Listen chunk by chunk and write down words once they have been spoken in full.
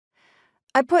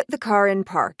I put the car in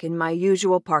park in my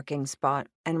usual parking spot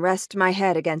and rest my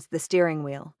head against the steering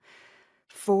wheel.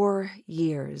 4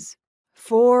 years.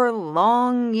 4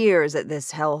 long years at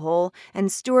this hellhole, and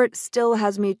Stuart still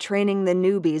has me training the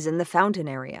newbies in the fountain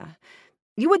area.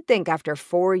 You would think after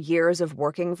 4 years of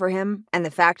working for him, and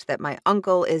the fact that my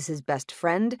uncle is his best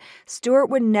friend, Stuart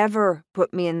would never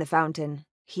put me in the fountain.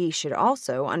 He should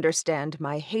also understand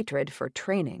my hatred for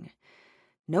training.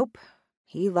 Nope,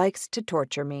 he likes to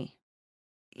torture me.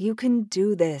 You can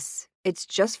do this. It's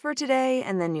just for today,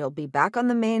 and then you'll be back on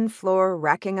the main floor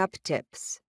racking up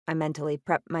tips. I mentally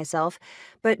prep myself,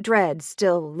 but dread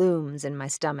still looms in my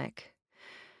stomach.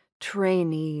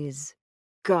 Trainees.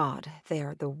 God, they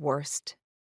are the worst.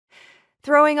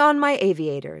 Throwing on my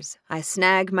aviators, I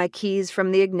snag my keys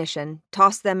from the ignition,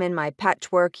 toss them in my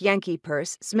patchwork Yankee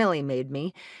purse Smilly made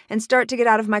me, and start to get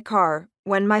out of my car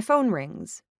when my phone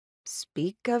rings.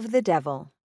 Speak of the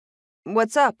devil.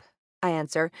 "What's up?" I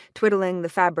answer, twiddling the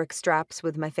fabric straps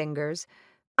with my fingers.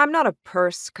 I'm not a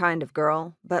purse kind of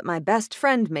girl, but my best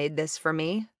friend made this for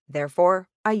me, therefore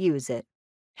I use it.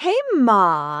 "Hey,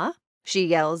 Ma," she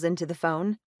yells into the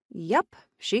phone. Yup,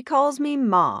 she calls me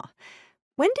Ma.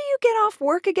 "When do you get off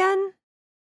work again?"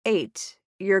 8.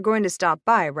 You're going to stop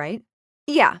by, right?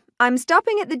 Yeah, I'm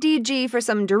stopping at the DG for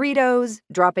some Doritos,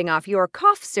 dropping off your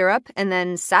cough syrup, and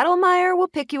then Saddlemeyer will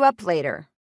pick you up later.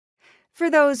 For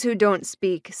those who don't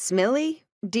speak Smilly,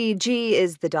 DG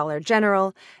is the Dollar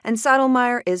General, and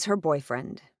Saddlemeyer is her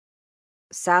boyfriend.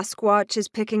 Sasquatch is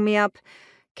picking me up.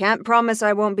 Can't promise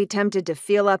I won't be tempted to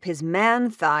feel up his man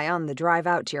thigh on the drive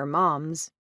out to your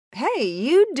mom's. Hey,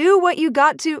 you do what you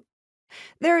got to...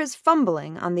 There is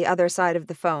fumbling on the other side of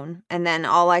the phone, and then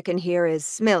all I can hear is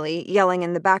Smilly yelling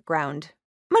in the background.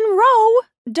 "Monroe,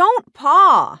 don't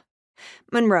paw!"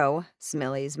 Monroe,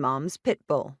 Smilly's mom's pit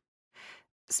bull.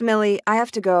 "Smilly, I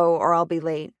have to go or I'll be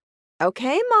late."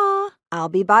 "Okay, Ma, I'll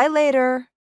be by later."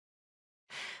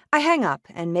 I hang up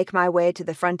and make my way to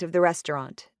the front of the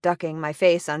restaurant, ducking my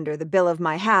face under the bill of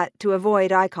my hat to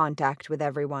avoid eye contact with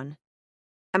everyone.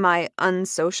 Am I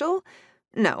unsocial?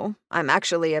 No, I'm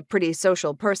actually a pretty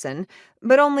social person,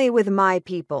 but only with my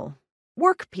people.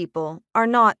 Work people are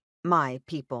not my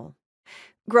people.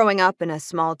 Growing up in a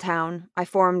small town, I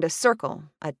formed a circle,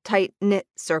 a tight-knit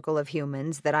circle of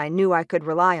humans that I knew I could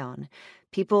rely on,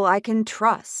 people I can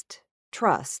trust,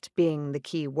 trust being the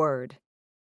key word.